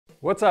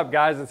What's up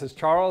guys, this is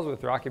Charles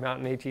with Rocky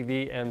Mountain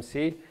ATV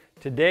MC.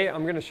 Today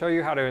I'm going to show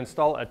you how to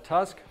install a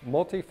Tusk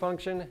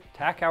Multi-Function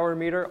Tach hour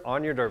meter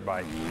on your dirt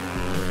bike.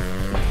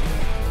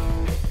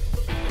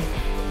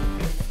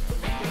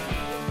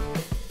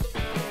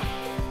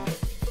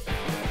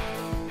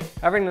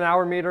 Having an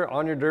hour meter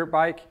on your dirt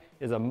bike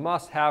is a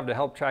must-have to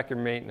help track your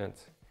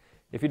maintenance.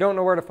 If you don't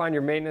know where to find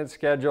your maintenance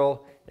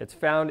schedule, it's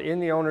found in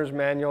the owner's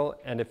manual,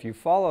 and if you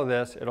follow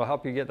this, it'll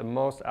help you get the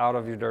most out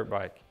of your dirt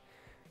bike.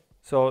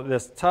 So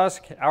this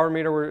Tusk hour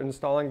meter we're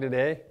installing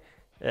today,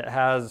 it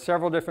has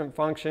several different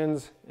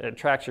functions. It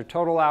tracks your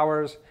total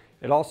hours.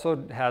 It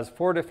also has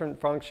 4 different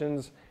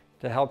functions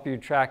to help you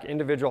track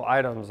individual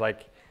items,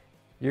 like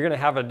you're going to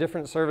have a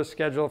different service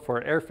schedule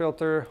for air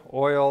filter,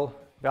 oil,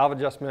 valve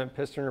adjustment,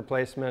 piston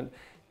replacement.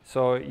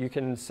 So you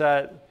can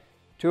set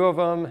 2 of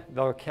them.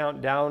 They'll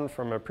count down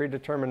from a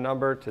predetermined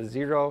number to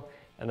 0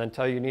 and then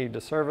tell you need to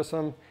service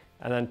them.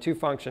 And then 2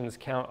 functions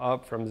count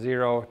up from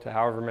 0 to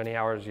however many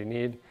hours you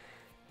need.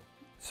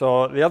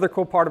 So the other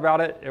cool part about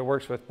it, it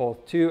works with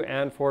both 2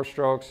 and 4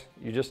 strokes.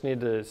 You just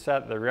need to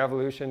set the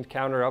revolution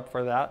counter up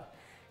for that.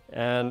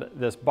 And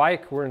this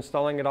bike we're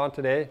installing it on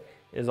today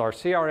is our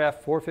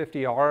CRF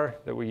 450R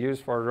that we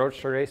use for our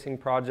Roadster Racing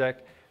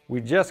project.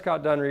 We just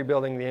got done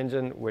rebuilding the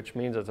engine, which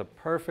means it's a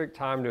perfect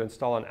time to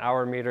install an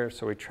hour meter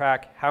so we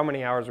track how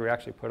many hours we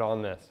actually put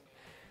on this.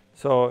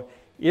 So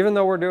even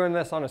though we're doing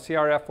this on a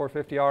CRF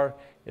 450R,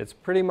 it's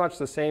pretty much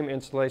the same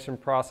installation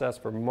process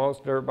for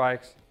most dirt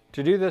bikes.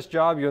 To do this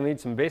job, you'll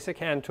need some basic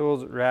hand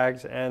tools,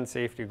 rags, and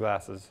safety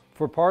glasses.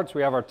 For parts,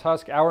 we have our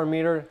Tusk hour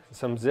meter,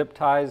 some zip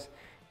ties,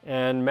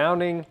 and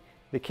mounting.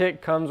 The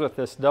kit comes with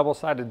this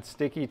double-sided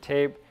sticky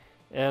tape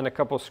and a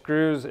couple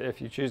screws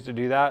if you choose to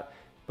do that.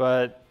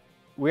 But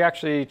we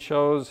actually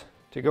chose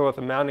to go with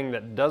a mounting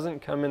that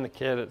doesn't come in the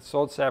kit. It's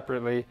sold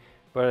separately,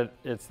 but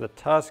it's the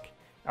Tusk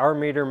hour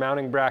meter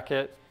mounting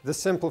bracket. This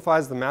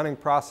simplifies the mounting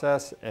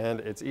process, and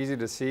it's easy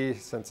to see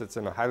since it's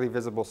in a highly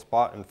visible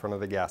spot in front of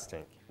the gas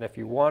tank. And if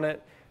you want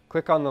it,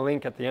 click on the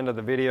link at the end of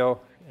the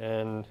video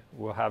and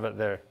we'll have it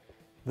there.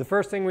 The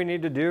first thing we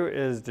need to do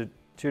is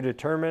to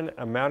determine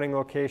a mounting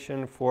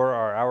location for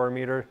our hour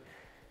meter.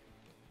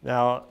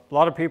 Now, a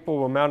lot of people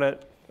will mount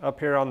it up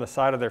here on the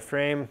side of their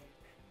frame.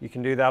 You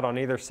can do that on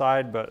either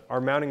side, but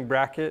our mounting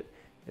bracket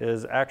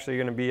is actually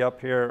going to be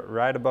up here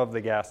right above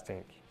the gas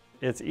tank.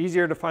 It's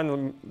easier to find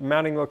the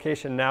mounting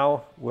location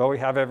now while we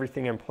have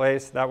everything in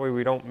place. That way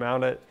we don't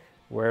mount it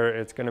where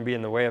it's going to be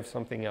in the way of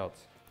something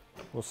else.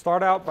 We'll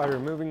start out by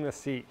removing the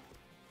seat.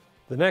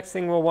 The next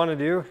thing we'll want to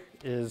do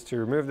is to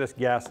remove this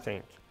gas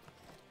tank.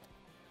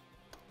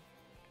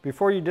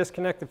 Before you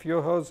disconnect the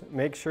fuel hose,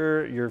 make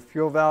sure your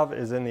fuel valve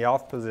is in the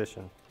off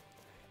position.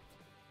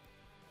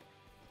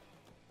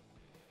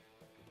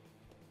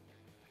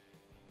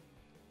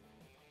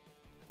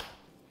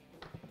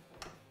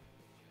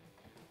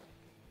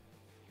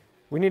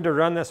 We need to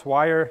run this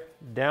wire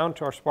down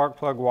to our spark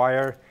plug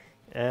wire,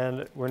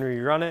 and when we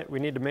run it, we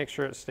need to make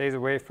sure it stays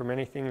away from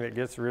anything that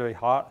gets really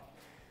hot.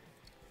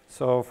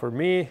 So for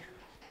me,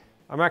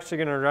 I'm actually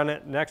going to run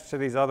it next to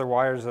these other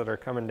wires that are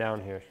coming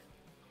down here.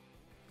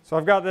 So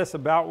I've got this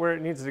about where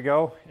it needs to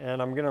go,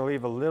 and I'm going to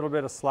leave a little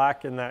bit of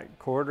slack in that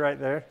cord right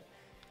there.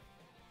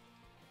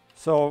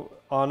 So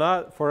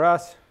for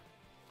us,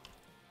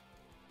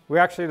 we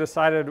actually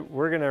decided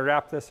we're going to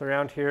wrap this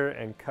around here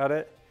and cut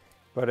it,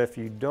 but if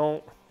you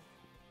don't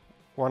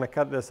want to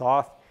cut this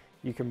off,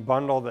 you can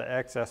bundle the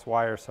excess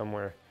wire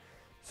somewhere.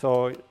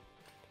 So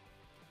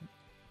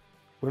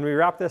when we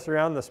wrap this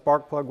around the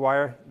spark plug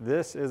wire,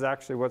 this is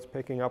actually what's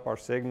picking up our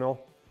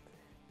signal.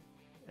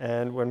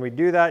 And when we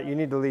do that, you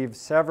need to leave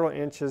several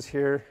inches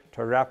here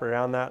to wrap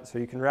around that. So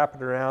you can wrap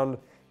it around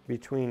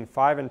between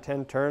 5 and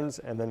 10 turns,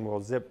 and then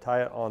we'll zip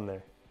tie it on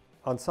there.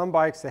 On some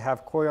bikes, they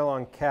have coil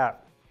on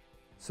cap.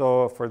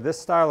 So for this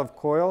style of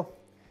coil,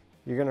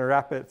 you're going to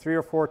wrap it 3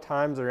 or 4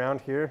 times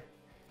around here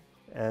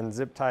and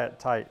zip tie it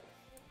tight.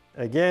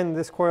 Again,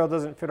 this coil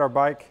doesn't fit our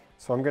bike,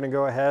 so I'm going to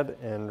go ahead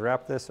and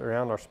wrap this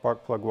around our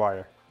spark plug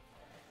wire.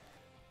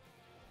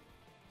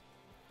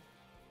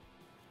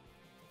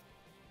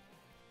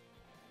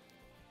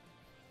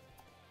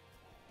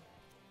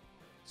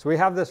 So we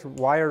have this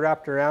wire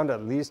wrapped around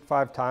at least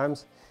 5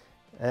 times,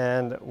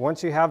 and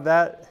once you have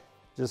that,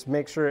 just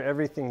make sure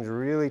everything's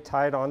really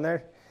tight on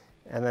there,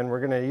 and then we're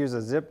going to use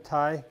a zip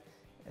tie,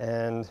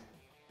 and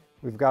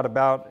we've got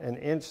about 1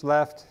 inch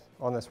left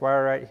on this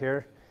wire right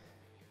here.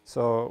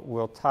 So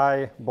we'll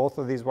tie both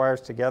of these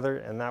wires together,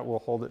 and that will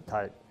hold it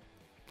tight.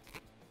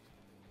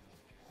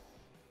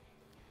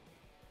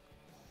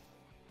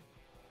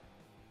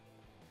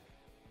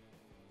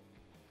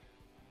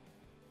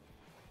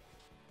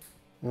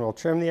 And we'll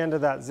trim the end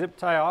of that zip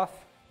tie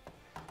off,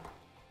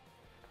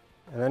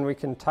 and then we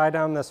can tie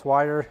down this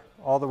wire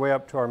all the way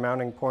up to our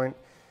mounting point.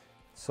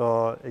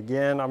 So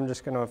again, I'm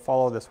just going to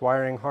follow this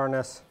wiring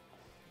harness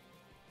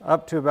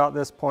up to about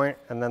this point,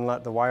 and then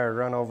let the wire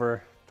run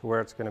over to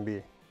where it's going to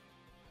be.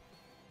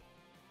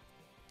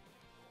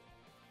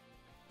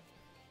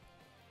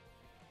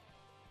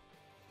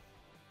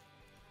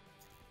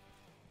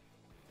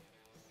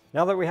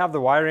 Now that we have the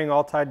wiring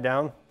all tied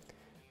down,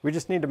 we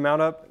just need to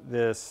mount up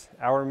this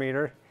hour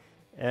meter.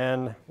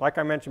 And like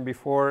I mentioned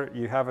before,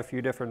 you have a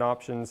few different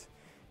options.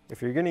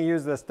 If you're going to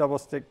use this double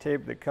stick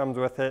tape that comes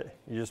with it,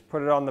 you just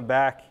put it on the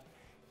back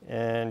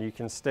and you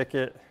can stick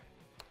it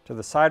to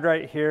the side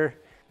right here,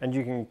 and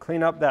you can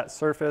clean up that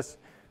surface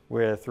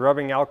with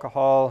rubbing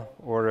alcohol,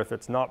 or if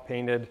it's not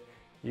painted,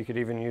 you could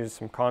even use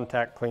some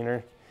contact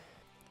cleaner.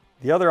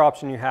 The other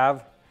option you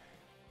have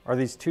are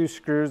these 2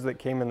 screws that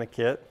came in the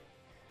kit.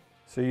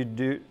 So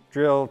you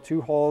drill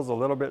 2 holes a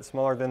little bit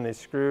smaller than these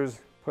screws,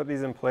 put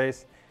these in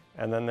place,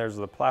 and then there's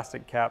the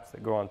plastic caps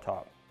that go on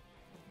top.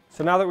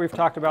 So now that we've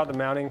talked about the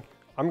mounting,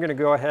 I'm going to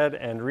go ahead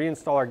and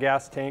reinstall our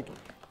gas tank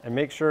and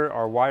make sure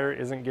our wire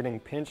isn't getting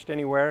pinched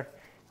anywhere,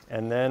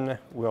 and then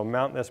we'll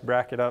mount this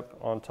bracket up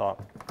on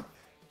top.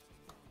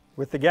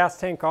 With the gas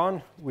tank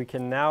on, we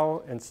can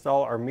now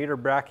install our meter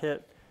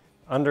bracket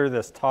under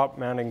this top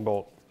mounting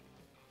bolt.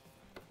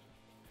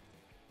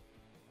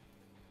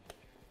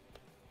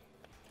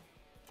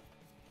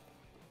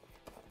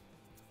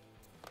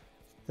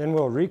 Then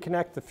we'll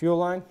reconnect the fuel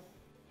line.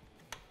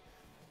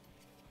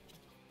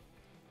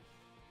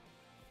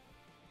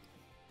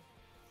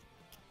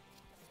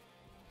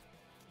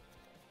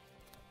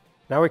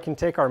 Now we can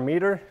take our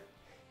meter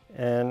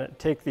and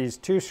take these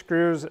 2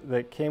 screws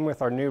that came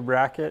with our new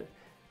bracket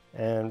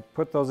and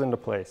put those into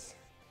place.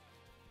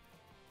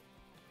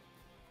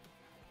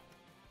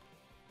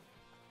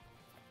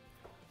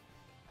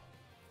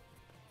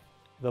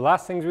 The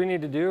last things we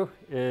need to do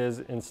is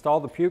install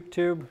the puke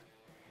tube,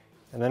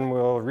 and then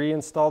we'll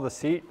reinstall the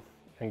seat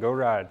and go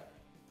ride.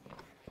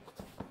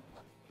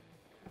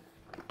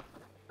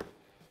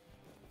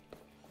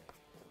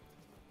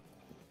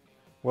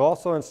 We'll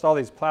also install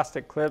these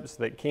plastic clips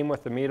that came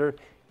with the meter,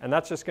 and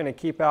that's just going to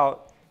keep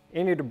out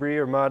any debris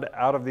or mud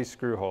out of these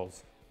screw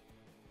holes.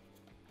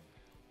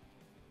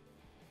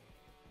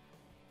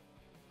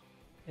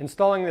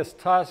 Installing this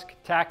Tusk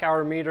Tach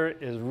hour meter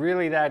is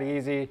really that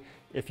easy.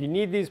 If you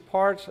need these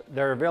parts,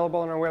 they're available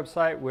on our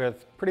website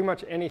with pretty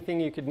much anything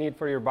you could need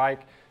for your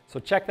bike. So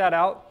check that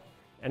out.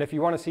 And if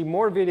you want to see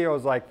more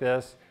videos like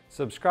this,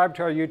 subscribe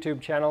to our YouTube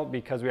channel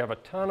because we have a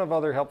ton of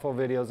other helpful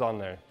videos on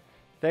there.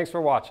 Thanks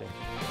for watching.